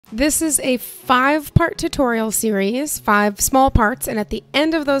This is a 5-part tutorial series, 5 small parts, and at the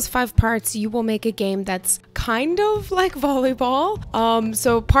end of those 5 parts, you will make a game that's kind of like volleyball.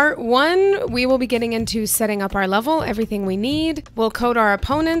 So part 1, we will be getting into setting up our level, everything we need. We'll code our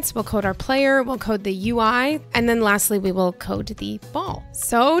opponents, we'll code our player, we'll code the UI, and then lastly, we will code the ball.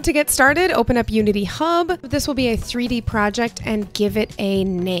 So to get started, open up Unity Hub. This will be a 3D project and give it a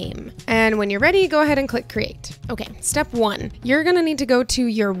name. And when you're ready, go ahead and click Create. Okay, step 1, you're gonna need to go to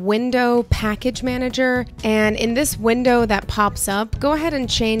your window package manager, and in this window that pops up, go ahead and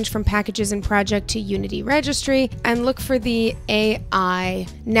change from packages and project to Unity registry and look for the AI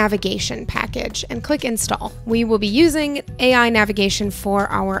navigation package and click install. We will be using AI navigation for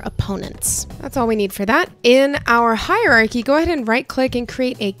our opponents. That's all we need for that. In our hierarchy, go ahead and right click and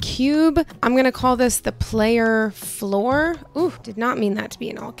create a cube. I'm gonna call this the player floor. Ooh, did not mean that to be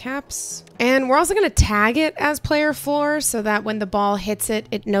in all caps. And we're also gonna tag it as player floor so that when the ball hits it,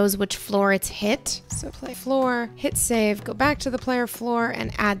 it knows which floor it's hit. So play floor, hit save, go back to the player floor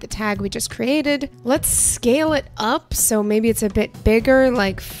and add the tag we just created. Let's scale it up so maybe it's a bit bigger,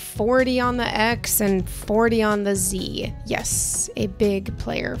 like 40 on the X and 40 on the Z. Yes, a big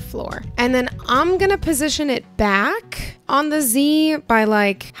player floor. And then I'm gonna position it back on the Z by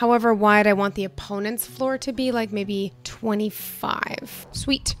like however wide I want the opponent's floor to be, like maybe 25.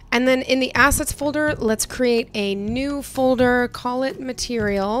 Sweet. And then in the assets folder, let's create a new folder, call it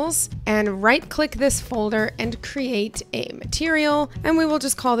materials, and right click this folder and create a material, and we will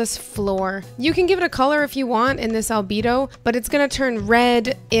just call this floor. You can give it a color if you want in this albedo, but it's gonna turn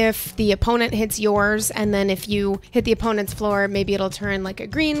red if the opponent hits yours, and then if you hit the opponent's floor, maybe it'll turn like a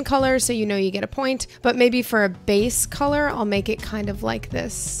green color so you know you get a point, but maybe for a base color, I'll make it kind of like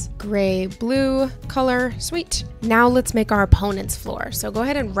this gray blue color. Sweet. Now let's make our opponent's floor. So go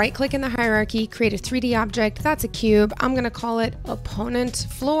ahead and right click in the hierarchy, create a 3D object. That's a cube. I'm gonna call it opponent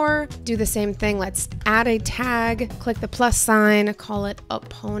floor. Do the same thing. Let's add a tag, click the plus sign, call it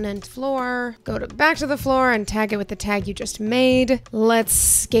opponent floor. Go back to the floor and tag it with the tag you just made. Let's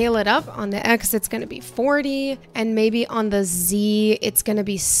scale it up. On the X, it's gonna be 40, and maybe on the Z, it's gonna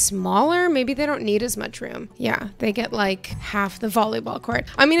be smaller. Maybe they don't need as much room. Yeah, they get like half the volleyball court.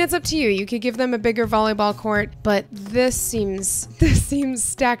 I mean, it's up to you. You could give them a bigger volleyball court, but this seems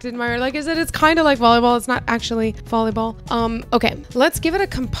stacked in my, like I said, it's kind of like volleyball. It's not actually volleyball. Okay, let's give it a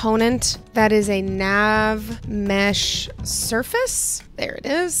component that is a nav mesh surface. There it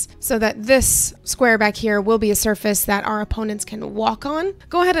is. So that this square back here will be a surface that our opponents can walk on.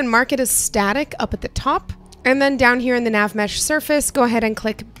 Go ahead and mark it as static up at the top. And then down here in the nav mesh surface, go ahead and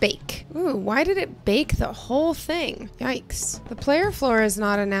click bake. Ooh, why did it bake the whole thing? Yikes. The player floor is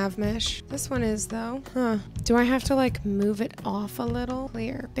not a nav mesh. This one is though. Huh. Do I have to like move it off a little?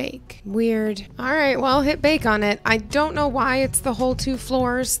 Clear, bake. Weird. All right, well, hit bake on it. I don't know why it's the whole 2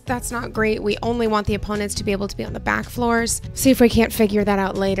 floors. That's not great. We only want the opponents to be able to be on the back floors. See if we can't figure that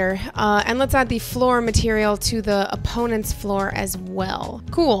out later. And let's add the floor material to the opponent's floor as well.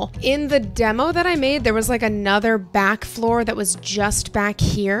 Cool. In the demo that I made, there was like another back floor that was just back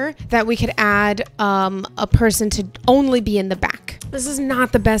here that we could add a person to only be in the back. This is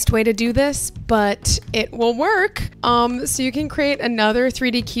not the best way to do this, but it will work. So you can create another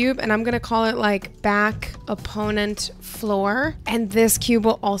 3D cube, and I'm gonna call it like back opponent floor. And this cube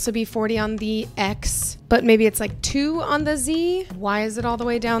will also be 40 on the X, but maybe it's like 2 on the Z. Why is it all the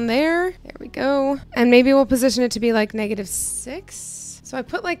way down there? There we go. And maybe we'll position it to be like -6. So I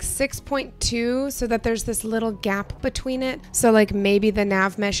put like 6.2 so that there's this little gap between it. So like maybe the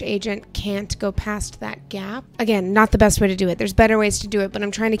nav mesh agent can't go past that gap. Again, not the best way to do it. There's better ways to do it, but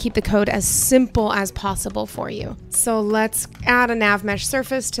I'm trying to keep the code as simple as possible for you. So let's add a nav mesh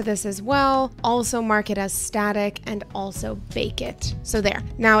surface to this as well. Also mark it as static and also bake it. So there.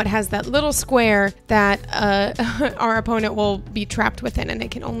 Now it has that little square that our opponent will be trapped within, and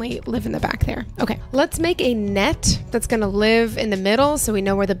it can only live in the back there. Okay, let's make a net that's gonna live in the middle, so we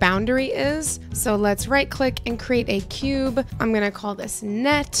know where the boundary is. So let's right click and create a cube. I'm gonna call this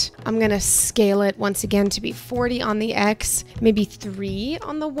net. I'm gonna scale it once again to be 40 on the X, maybe 3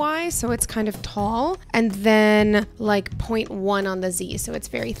 on the Y, so it's kind of tall, and then like 0.1 on the Z, so it's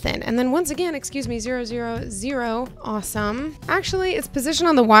very thin. And then once again, excuse me, 0, 0, 0. Awesome. Actually, its position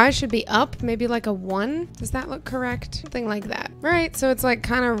on the Y should be up, maybe like a 1. Does that look correct? Something like that. Right, so it's like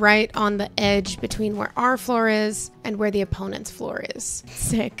kind of right on the edge between where our floor is and where the opponent's floor is.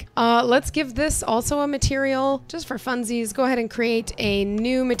 Sick. Let's give this also a material just for funsies. Go ahead and create a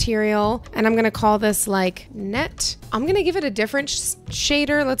new material, and I'm gonna call this like net. I'm gonna give it a different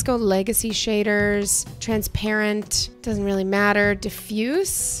shader. Let's go legacy shaders, transparent. doesn't really matter.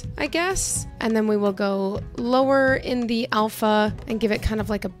 Diffuse, I guess. And then we will go lower in the alpha and give it kind of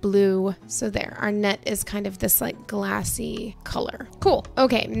like a blue. So there, our net is kind of this like glassy color. Cool.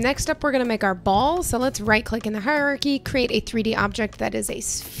 Okay, next up we're gonna make our ball. So let's right click in the hierarchy, create a 3D object that is a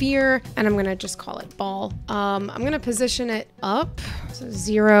sphere, and I'm gonna just call it ball. I'm gonna position it up. So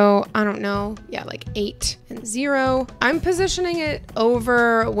 0, I don't know. Yeah, like 8 and 0. I'm positioning it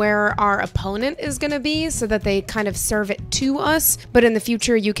over where our opponent is gonna be so that they kind of serve it to us. But in the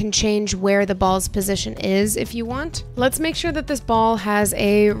future, you can change where the ball's position is if you want. Let's make sure that this ball has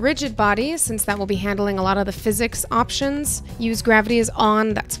a rigid body, since that will be handling a lot of the physics options. Use gravity is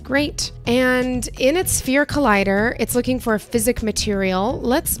on, that's great. And in its sphere collider, it's looking for a physic material.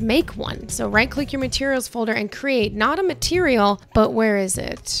 Let's make one. So right click your materials folder and create not a material, but where is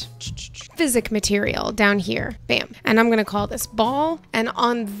it? Physic material down here. Bam. And I'm gonna call this ball. And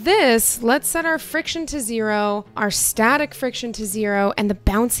on this, let's set our friction to 0, our static friction to 0, and the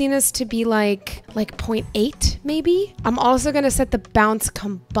bounciness to be like 0.8 maybe. I'm also gonna set the bounce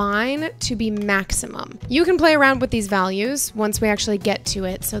combine to be maximum. You can play around with these values once we actually get to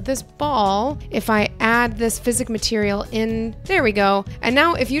it. So this ball, if I add this physic material in, there we go. And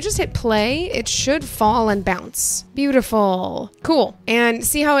now if you just hit play, it should fall and bounce. Beautiful. Cool. And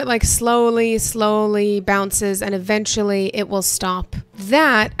see how it like slowly bounces and eventually it will stop.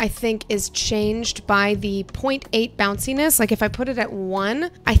 That, I think, is changed by the 0.8 bounciness. Like if I put it at 1,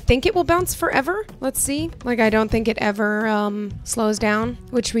 I think it will bounce forever. Let's see. Like I don't think it ever slows down,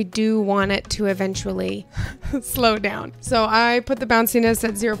 which we do want it to eventually slow down. So I put the bounciness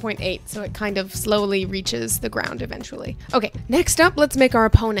at 0.8, so it kind of slowly reaches the ground eventually. Okay, next up, let's make our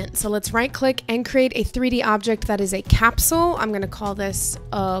opponent. So let's right click and create a 3D object that is a capsule. I'm gonna call this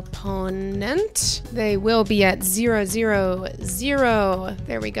opponent. They will be at 0, 0, 0.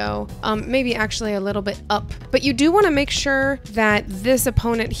 There we go. Maybe actually a little bit up. But you do want to make sure that this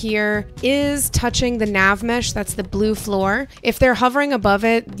opponent here is touching the nav mesh. That's the blue floor. If they're hovering above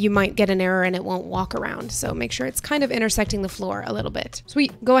it, you might get an error and it won't walk around. So make sure it's kind of intersecting the floor a little bit.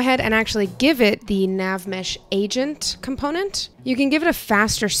 Sweet. Go ahead and actually give it the nav mesh agent component. You can give it a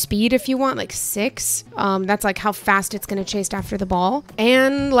faster speed if you want, like 6. That's like how fast it's going to chase after the ball.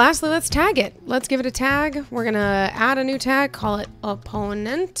 And lastly, let's tag it. Let's give it a tag. We're going to add a new tag, call it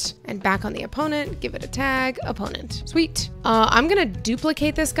opponent, and back on the opponent, give it a tag, opponent. Sweet. I'm going to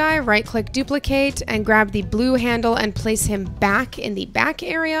duplicate this guy, right click duplicate, and grab the blue handle and place him back in the back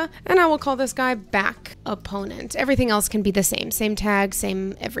area. And I will call this guy back opponent. Everything else can be the same tag,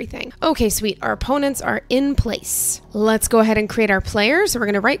 same everything. Okay, sweet. Our opponents are in place. Let's go ahead and create our player. So we're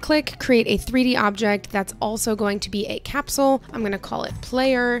going to right click, create a 3D object that's also going to be a capsule. I'm going to call it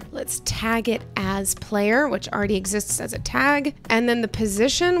player. Let's tag it as player, which already exists as a tag. And then the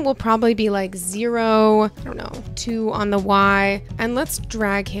position will probably be like 0, I don't know, 2 on the Y. And let's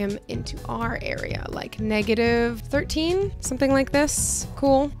drag him into our area, like -13, something like this.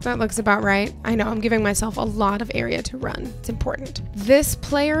 Cool. That looks about right. I know I'm giving myself a lot of area to run. It's important. This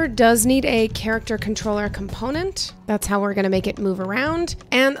player does need a character controller component. That's how we're going to make it move around.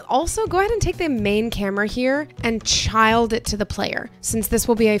 And also go ahead and take the main camera here and child it to the player, since this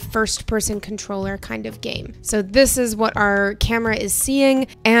will be a first-person controller kind of game. So this is what our camera is seeing,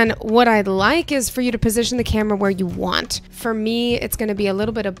 and what I'd like is for you to position the camera where you want. For me, it's going to be a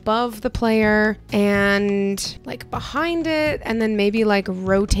little bit above the player and like behind it, and then maybe like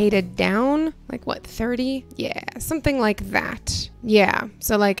rotated down, like what, 30? Yeah, something like that. Yeah,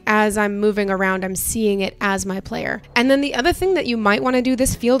 so like as I'm moving around, I'm seeing it as my player. And then the other thing that you might want to do,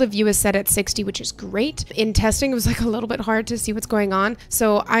 this field of view is set at 60, which is great. In testing, it was like a little bit hard to see what's going on.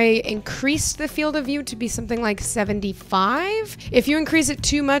 So I increased the field of view to be something like 75. If you increase it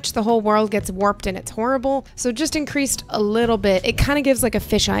too much, the whole world gets warped and it's horrible. So just increased a little bit. It kind of gives like a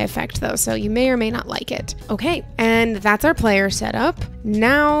fisheye effect though, so you may or may not like it. Okay, and that's our player setup.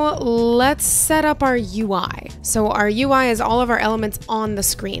 Now let's set up our UI. So our UI is all of our elements on the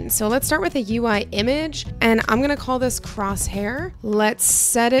screen. So let's start with a UI image, and I'm gonna call this crosshair. Let's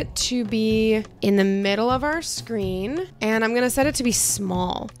set it to be in the middle of our screen, and I'm gonna set it to be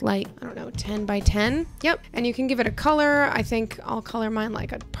small, like, I don't know, 10 by 10. Yep, and you can give it a color. I think I'll color mine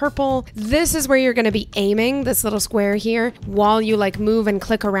like a purple. This is where you're gonna be aiming, this little square here, while you like move and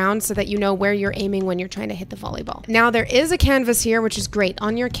click around so that you know where you're aiming when you're trying to hit the volleyball. Now there is a canvas here, which is great.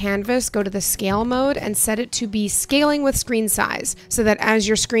 On your canvas, go to the scale mode and set it to be scaling with screen size, so that as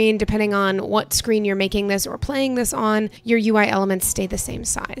your screen, depending on what screen you're making this or playing this on, your UI elements stay the same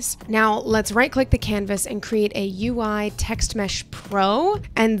size. Now let's right click the canvas and create a UI Text Mesh Pro.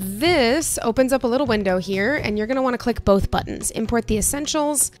 And this opens up a little window here, and you're gonna wanna click both buttons, import the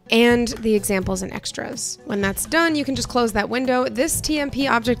essentials and the examples and extras. When that's done, you can just close that window. This TMP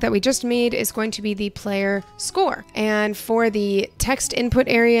object that we just made is going to be the player score. And for the text input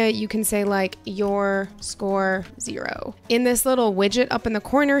area, you can say like your score 0. In this little widget up in the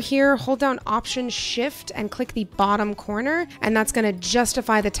corner here, hold down Option Shift and click the bottom corner, and that's going to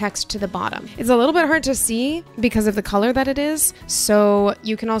justify the text to the bottom. It's a little bit hard to see because of the color that it is, so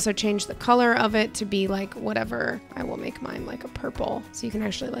you can also change the color of it to be like whatever. I will make mine like a purple so you can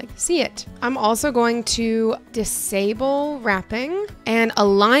actually like see it. I'm also going to disable wrapping and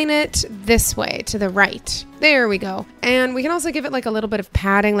align it this way to the right. There we go. And we can also give it like a little bit of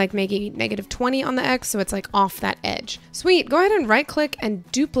padding, like maybe -20 on the X, so it's like off that edge. Sweet. Go ahead and right click and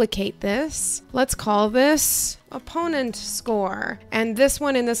duplicate this. Let's call this opponent score. And this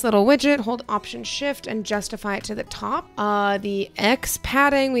one in this little widget, hold Option Shift and justify it to the top. The X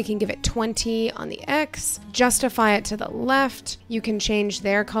padding, we can give it 20 on the X, justify it to the left. You can change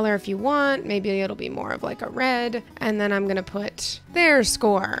their color if you want. Maybe it'll be more of like a red. And then I'm gonna put their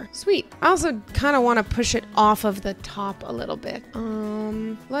score. Sweet. I also kind of want to push it off of the top a little bit.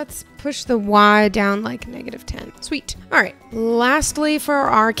 Let's push the Y down like -10. Sweet. All right. Lastly, for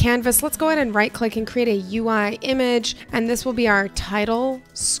our canvas, let's go ahead and right click and create a UI image, and this will be our title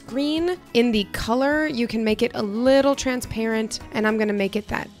screen. In the color, you can make it a little transparent, and I'm going to make it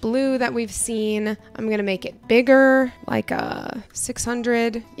that blue that we've seen. I'm going to make it bigger, like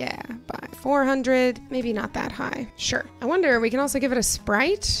 600, yeah, by 400, maybe not that high. Sure. I wonder, we can also give it a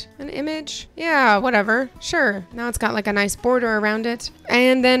sprite, an image. Yeah, whatever. Sure. Now it's got like a nice border around it.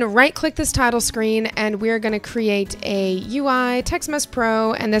 And then right click this title screen, and we're going to create a UI Text Mesh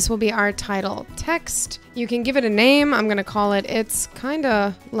Pro, and this will be our title text. You can give it a name. I'm going to call it, it's kind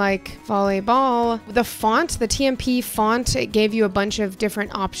of like VolleyBall. The font, the TMP font, it gave you a bunch of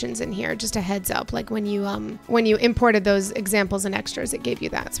different options in here. Just a heads up, like when you imported those examples and extras, it gave you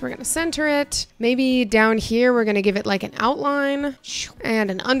that. So we're going to center it. Maybe down here, we're going to give it like an outline and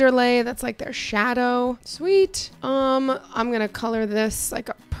an underlay. That's like their shadow. Sweet. I'm going to color this like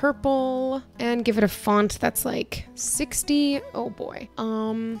a purple and give it a font that's like 60. Oh boy.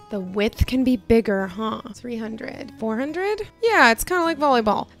 The width can be bigger, huh? 300, 400? Yeah, it's kind of like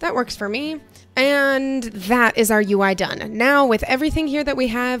VolleyBall. That works for me. And that is our UI done. Now, with everything here that we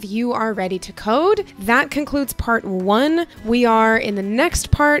have, you are ready to code. That concludes part 1. We are in the next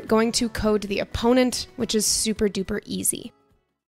part going to code the opponent, which is super duper easy.